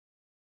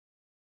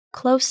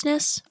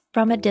Closeness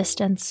from a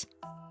distance.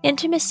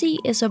 Intimacy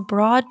is a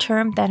broad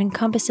term that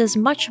encompasses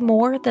much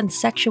more than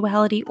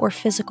sexuality or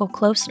physical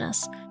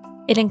closeness.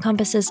 It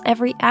encompasses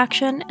every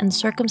action and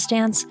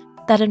circumstance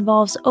that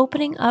involves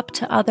opening up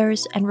to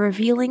others and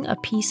revealing a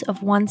piece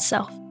of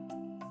oneself.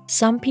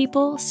 Some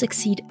people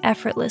succeed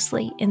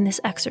effortlessly in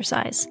this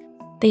exercise.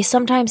 They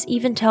sometimes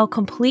even tell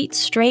complete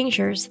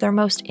strangers their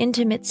most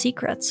intimate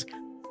secrets,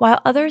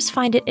 while others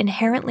find it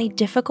inherently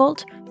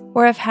difficult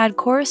or have had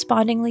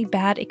correspondingly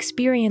bad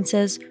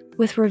experiences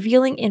with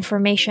revealing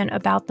information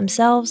about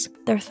themselves,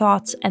 their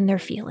thoughts, and their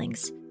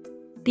feelings.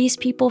 These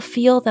people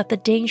feel that the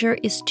danger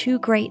is too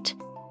great,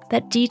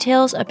 that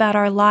details about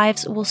our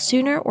lives will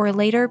sooner or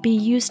later be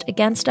used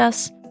against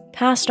us,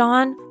 passed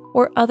on,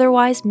 or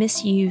otherwise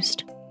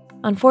misused.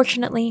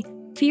 Unfortunately,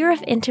 fear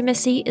of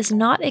intimacy is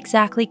not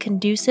exactly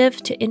conducive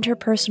to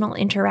interpersonal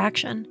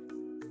interaction.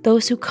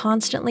 Those who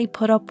constantly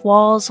put up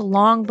walls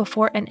long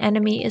before an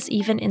enemy is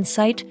even in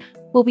sight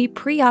will be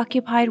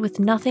preoccupied with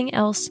nothing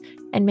else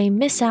and may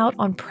miss out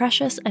on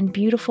precious and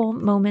beautiful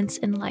moments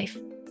in life.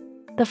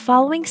 The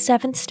following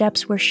 7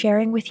 steps we're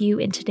sharing with you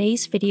in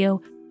today's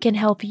video can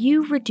help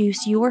you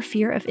reduce your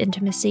fear of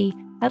intimacy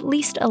at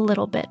least a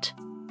little bit,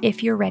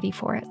 if you're ready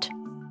for it.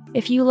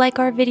 If you like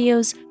our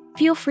videos,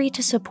 feel free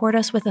to support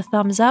us with a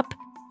thumbs up,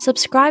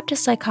 subscribe to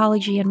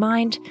Psychology in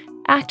Mind,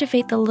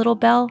 activate the little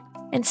bell,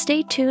 and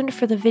stay tuned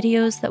for the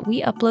videos that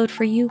we upload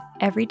for you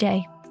every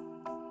day.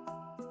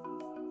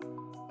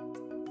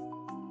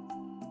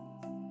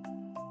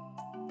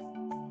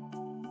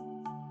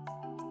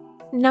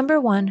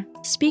 Number 1.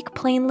 Speak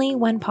plainly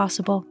when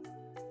possible.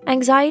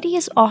 Anxiety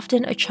is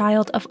often a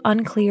child of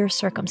unclear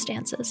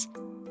circumstances.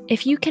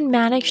 If you can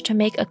manage to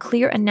make a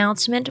clear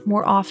announcement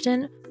more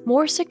often,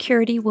 more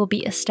security will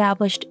be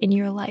established in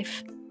your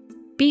life.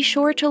 Be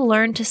sure to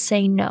learn to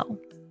say no.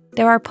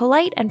 There are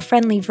polite and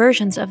friendly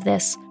versions of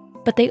this,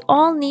 but they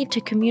all need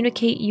to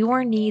communicate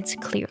your needs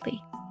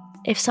clearly.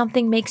 If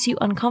something makes you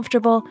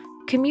uncomfortable,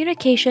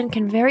 communication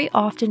can very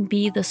often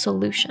be the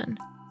solution.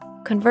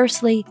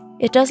 Conversely,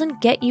 it doesn't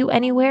get you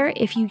anywhere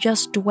if you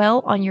just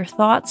dwell on your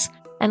thoughts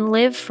and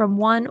live from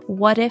one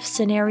what-if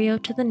scenario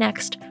to the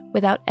next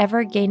without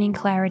ever gaining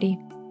clarity.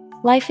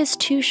 Life is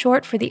too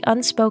short for the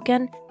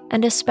unspoken,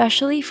 and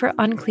especially for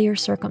unclear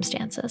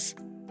circumstances.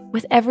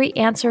 With every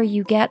answer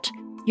you get,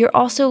 you're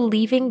also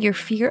leaving your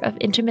fear of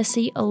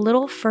intimacy a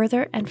little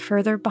further and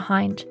further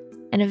behind,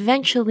 and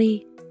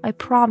eventually, I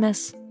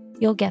promise,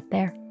 you'll get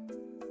there.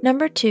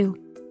 Number 2.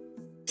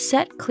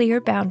 Set clear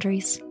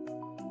boundaries.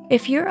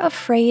 If you're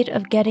afraid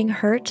of getting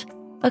hurt,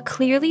 a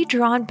clearly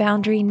drawn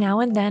boundary now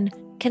and then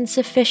can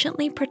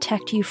sufficiently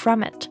protect you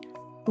from it.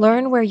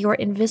 Learn where your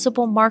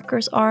invisible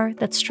markers are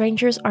that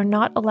strangers are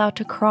not allowed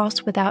to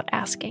cross without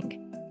asking.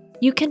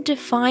 You can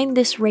define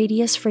this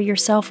radius for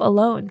yourself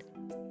alone.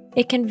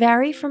 It can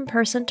vary from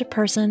person to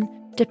person,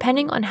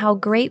 depending on how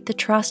great the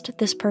trust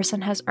this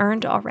person has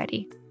earned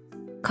already.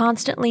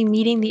 Constantly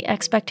meeting the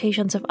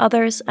expectations of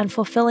others and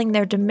fulfilling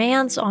their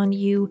demands on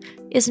you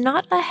is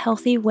not a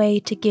healthy way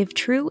to give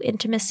true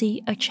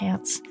intimacy a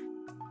chance.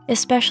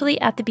 Especially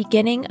at the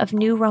beginning of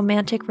new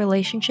romantic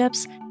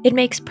relationships, it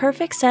makes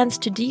perfect sense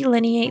to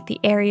delineate the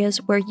areas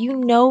where you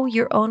know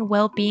your own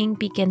well-being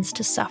begins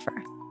to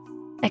suffer.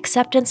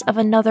 Acceptance of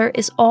another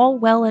is all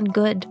well and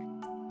good,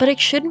 but it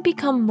shouldn't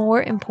become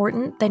more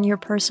important than your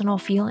personal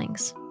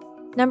feelings.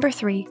 Number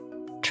 3.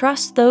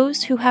 Trust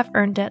those who have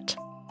earned it.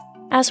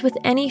 As with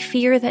any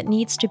fear that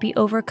needs to be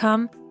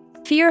overcome,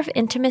 fear of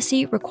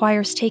intimacy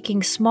requires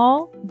taking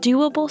small,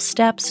 doable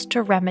steps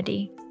to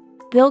remedy.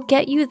 They'll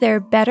get you there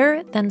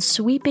better than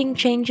sweeping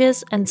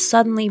changes and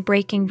suddenly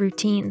breaking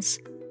routines.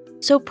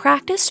 So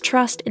practice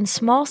trust in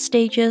small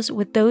stages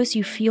with those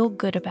you feel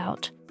good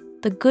about.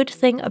 The good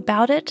thing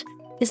about it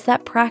is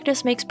that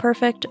practice makes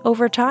perfect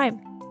over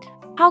time.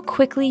 How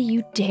quickly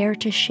you dare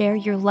to share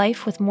your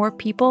life with more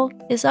people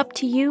is up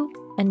to you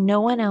and no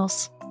one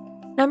else.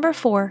 Number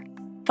 4.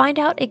 Find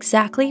out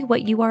exactly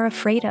what you are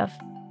afraid of.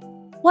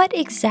 What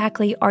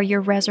exactly are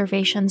your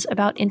reservations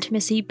about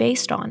intimacy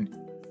based on?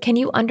 Can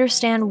you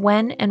understand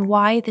when and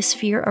why this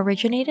fear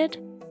originated?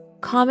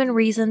 Common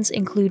reasons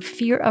include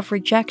fear of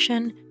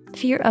rejection,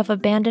 fear of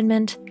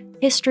abandonment,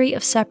 history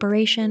of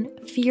separation,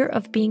 fear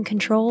of being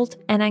controlled,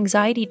 and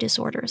anxiety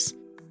disorders.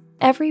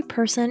 Every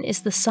person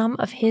is the sum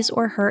of his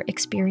or her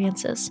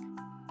experiences.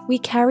 We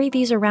carry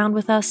these around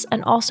with us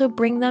and also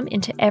bring them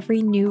into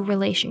every new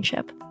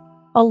relationship.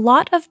 A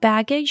lot of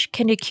baggage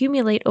can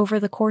accumulate over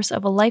the course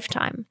of a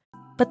lifetime,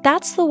 but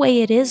that's the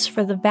way it is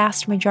for the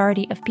vast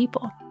majority of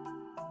people.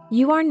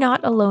 You are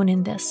not alone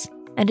in this,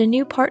 and a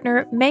new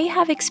partner may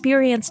have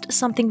experienced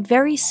something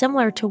very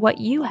similar to what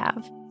you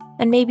have,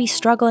 and may be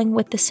struggling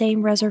with the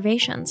same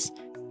reservations.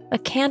 A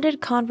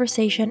candid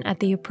conversation at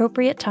the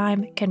appropriate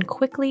time can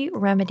quickly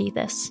remedy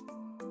this.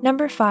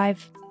 Number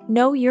 5.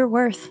 Know your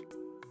worth.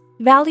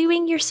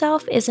 Valuing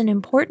yourself is an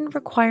important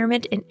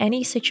requirement in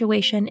any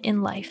situation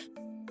in life.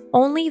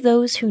 Only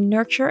those who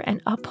nurture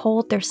and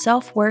uphold their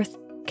self-worth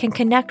can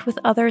connect with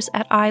others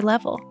at eye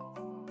level.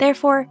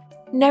 Therefore,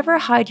 never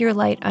hide your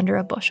light under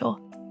a bushel.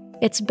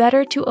 It's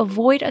better to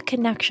avoid a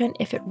connection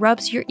if it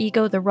rubs your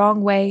ego the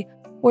wrong way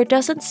or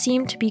doesn't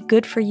seem to be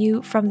good for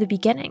you from the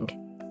beginning.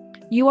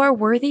 You are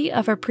worthy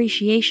of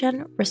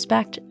appreciation,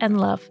 respect, and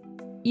love.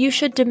 You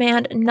should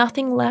demand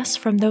nothing less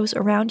from those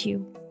around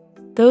you.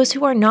 Those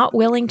who are not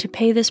willing to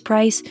pay this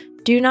price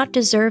do not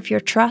deserve your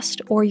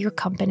trust or your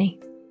company.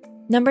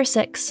 Number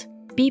 6,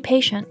 be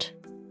patient.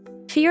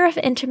 Fear of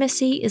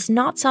intimacy is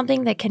not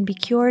something that can be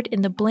cured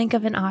in the blink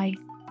of an eye.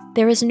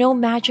 There is no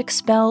magic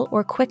spell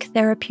or quick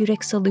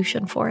therapeutic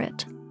solution for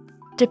it.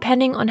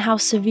 Depending on how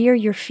severe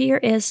your fear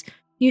is,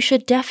 you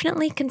should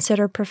definitely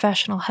consider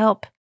professional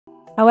help.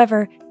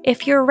 However,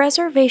 if your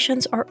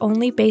reservations are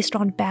only based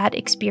on bad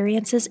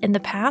experiences in the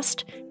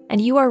past, and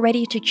you are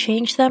ready to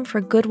change them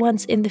for good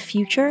ones in the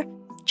future,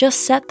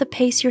 just set the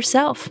pace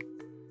yourself.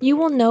 You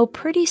will know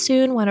pretty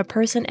soon when a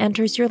person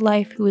enters your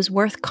life who is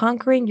worth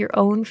conquering your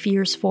own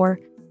fears for.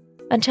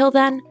 Until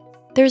then,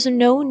 there's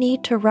no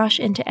need to rush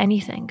into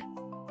anything.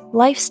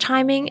 Life's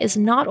timing is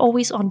not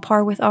always on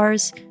par with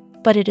ours,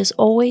 but it is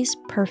always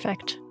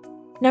perfect.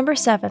 Number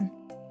 7,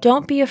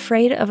 don't be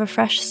afraid of a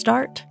fresh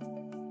start.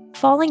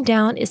 Falling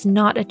down is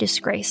not a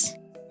disgrace,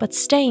 but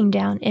staying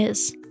down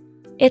is.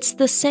 It's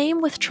the same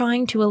with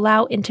trying to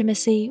allow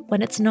intimacy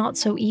when it's not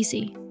so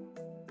easy.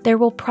 There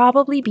will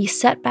probably be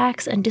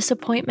setbacks and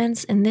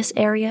disappointments in this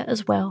area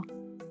as well.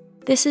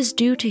 This is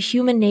due to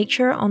human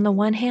nature on the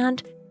one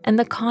hand and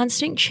the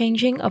constant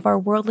changing of our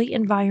worldly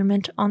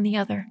environment on the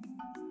other.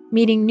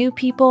 Meeting new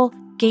people,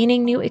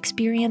 gaining new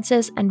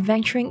experiences, and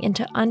venturing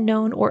into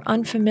unknown or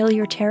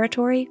unfamiliar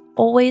territory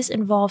always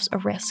involves a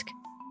risk.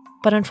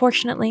 But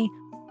unfortunately,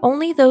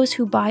 only those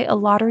who buy a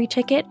lottery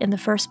ticket in the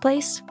first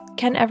place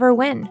can ever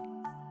win.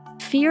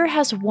 Fear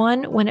has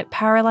won when it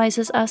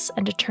paralyzes us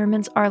and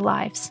determines our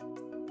lives.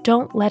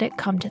 Don't let it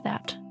come to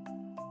that.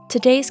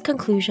 Today's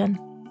conclusion: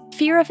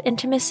 fear of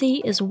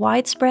intimacy is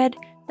widespread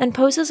and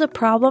poses a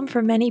problem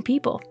for many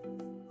people.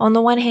 On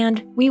the one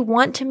hand, we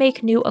want to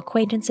make new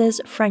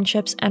acquaintances,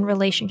 friendships, and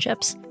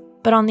relationships.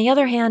 But on the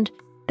other hand,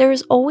 there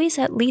is always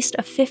at least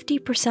a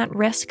 50%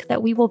 risk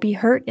that we will be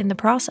hurt in the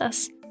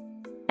process.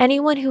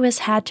 Anyone who has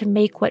had to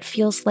make what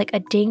feels like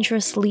a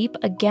dangerous leap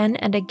again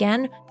and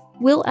again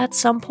will at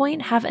some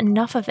point have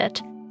enough of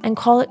it and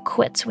call it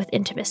quits with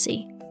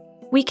intimacy.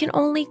 We can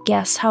only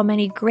guess how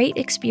many great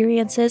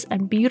experiences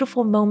and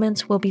beautiful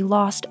moments will be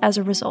lost as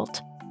a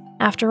result.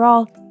 After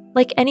all,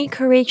 like any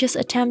courageous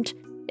attempt,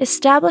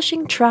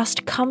 establishing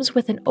trust comes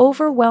with an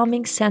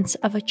overwhelming sense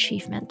of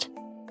achievement.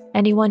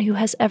 Anyone who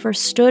has ever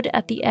stood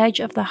at the edge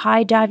of the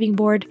high diving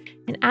board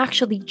and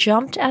actually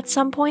jumped at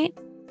some point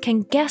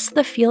can guess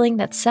the feeling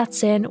that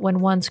sets in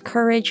when one's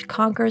courage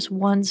conquers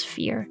one's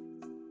fear.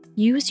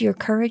 Use your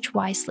courage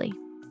wisely.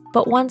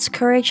 But once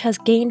courage has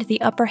gained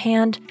the upper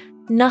hand,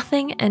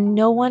 nothing and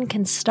no one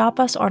can stop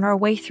us on our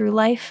way through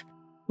life,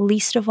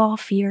 least of all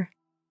fear.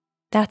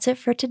 That's it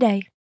for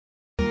today.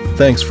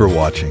 Thanks for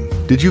watching.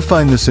 Did you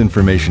find this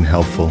information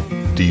helpful?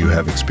 Do you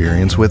have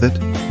experience with it?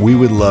 We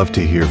would love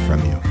to hear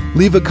from you.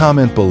 Leave a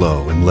comment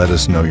below and let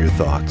us know your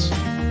thoughts.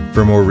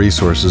 For more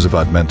resources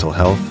about mental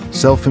health,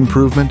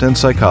 self-improvement, and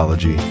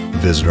psychology,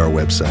 visit our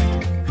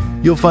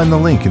website. You'll find the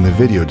link in the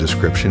video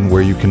description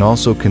where you can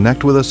also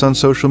connect with us on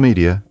social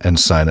media and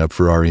sign up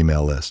for our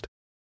email list.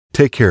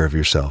 Take care of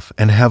yourself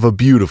and have a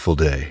beautiful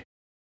day.